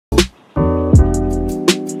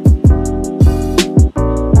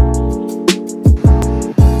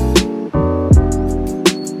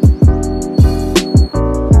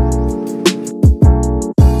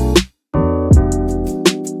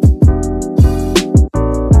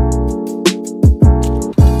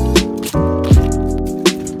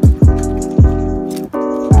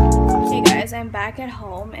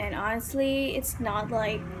home, and honestly it's not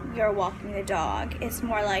like you're walking the dog, it's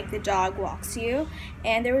more like the dog walks you.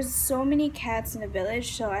 And there was so many cats in the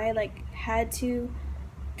village, so I like had to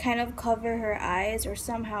kind of cover her eyes or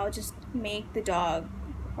somehow just make the dog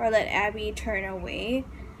or let Abby turn away.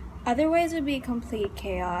 Otherwise, it would be complete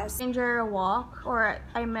chaos. Enjoy your walk, or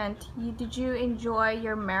I meant, did you enjoy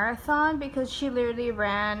your marathon? Because she literally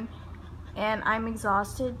ran, and I'm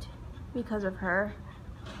exhausted because of her.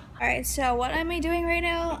 Alright, so what am I doing right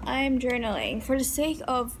now? I'm journaling. For the sake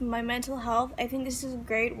of my mental health, I think this is a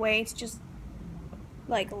great way to just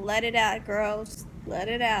like let it out, girls. Let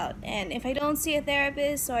it out. And if I don't see a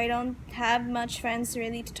therapist, so I don't have much friends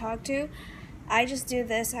really to talk to, I just do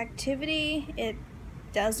this activity. It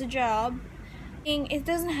does the job. It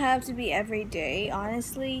doesn't have to be every day,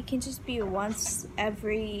 honestly. It can just be once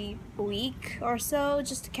every week or so,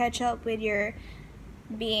 just to catch up with your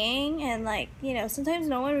being. And like, you know, sometimes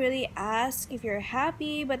no one really asks if you're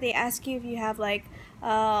happy, but they ask you if you have like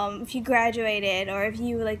if you graduated, or if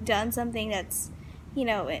you like done something that's, you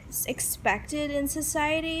know, it's expected in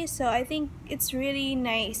society. So I think it's really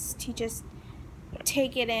nice to just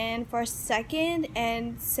take it in for a second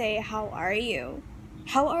and say, how are you?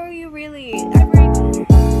 How are you really?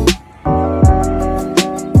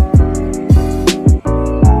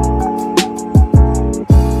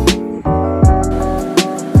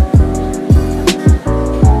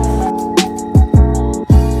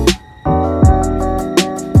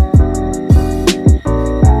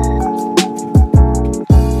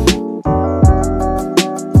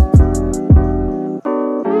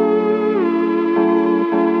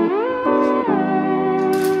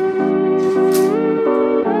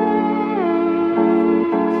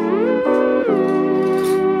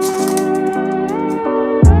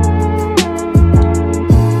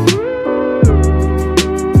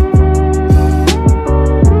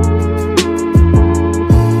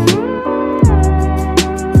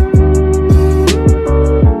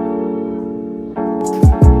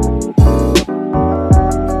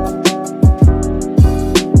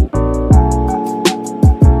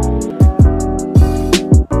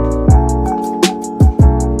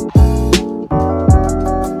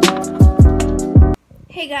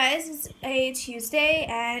 Hey guys, it's a Tuesday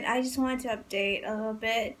and I just wanted to update a little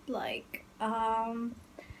bit. Like,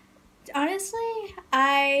 honestly,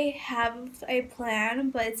 I have a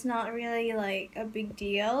plan, but it's not really like a big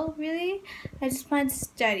deal, really. I just plan to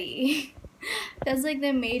study. That's like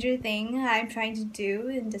the major thing I'm trying to do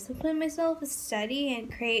and discipline myself, is study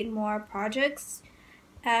and create more projects.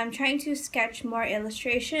 I'm trying to sketch more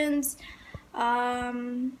illustrations.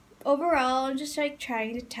 Overall, I'm just like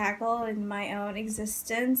trying to tackle in my own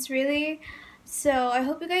existence, really. So I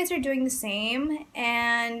hope you guys are doing the same,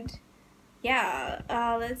 and yeah,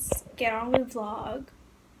 let's get on with the vlog.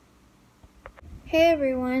 Hey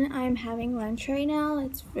everyone, I'm having lunch right now.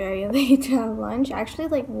 It's very late to have lunch, actually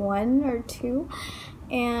like 1 or 2,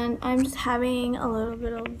 and I'm just having a little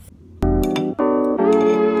bit of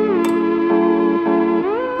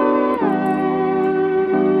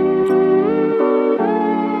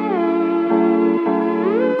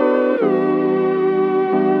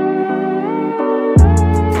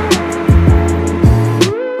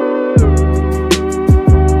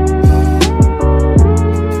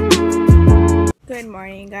Good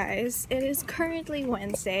morning, guys. It is currently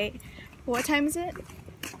Wednesday. What time is it?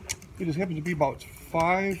 It just happens to be about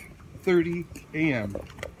 5:30 a.m.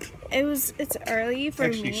 It's early for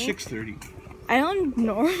me. Actually, 6:30. I don't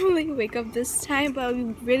normally wake up this time, but we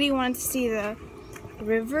really want to see the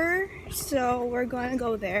river, so we're going to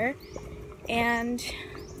go there. And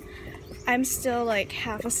I'm still like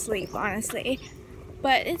half asleep, honestly.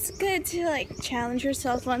 But it's good to like challenge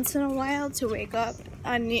yourself once in a while to wake up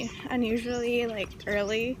unusually like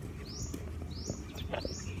early.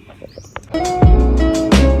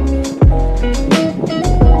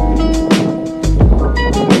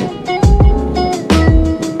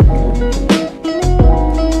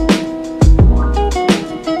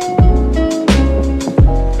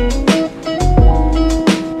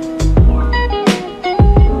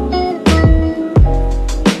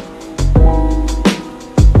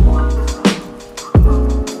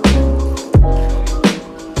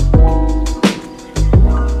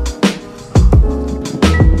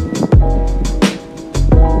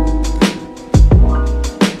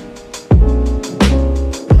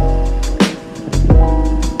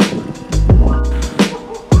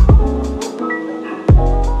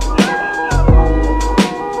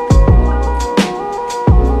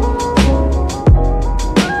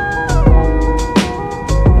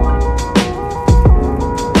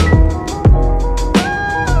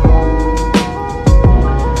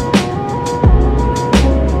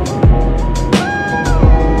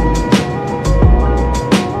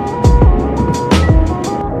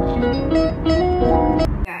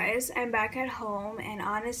 guys, I'm back at home and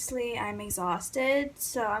honestly I'm exhausted,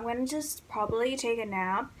 so I'm gonna just probably take a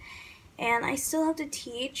nap. And I still have to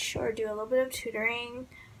teach or do a little bit of tutoring,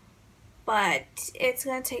 but it's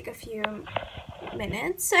gonna take a few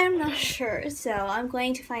minutes. I'm not sure, so I'm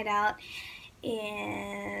going to find out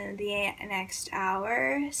in the next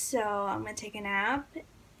hour. So I'm gonna take a nap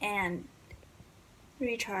and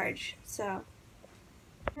recharge. So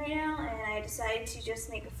right now, and I decided to just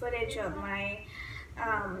make a footage of my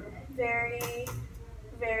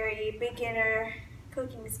very beginner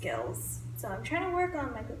cooking skills. So I'm trying to work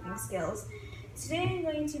on my cooking skills. Today I'm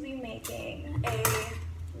going to be making a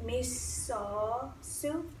miso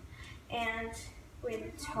soup and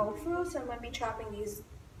with tofu. So I'm going to be chopping these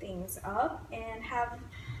things up and have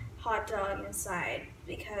hot dog inside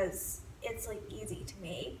because it's like easy to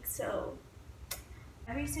make. So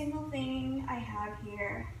every single thing I have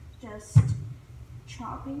here, just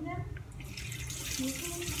chopping them.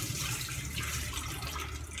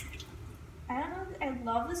 I don't know, I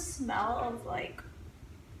love the smell of like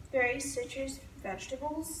very citrus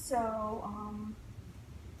vegetables, so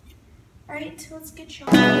alright, let's get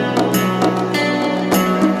chopping.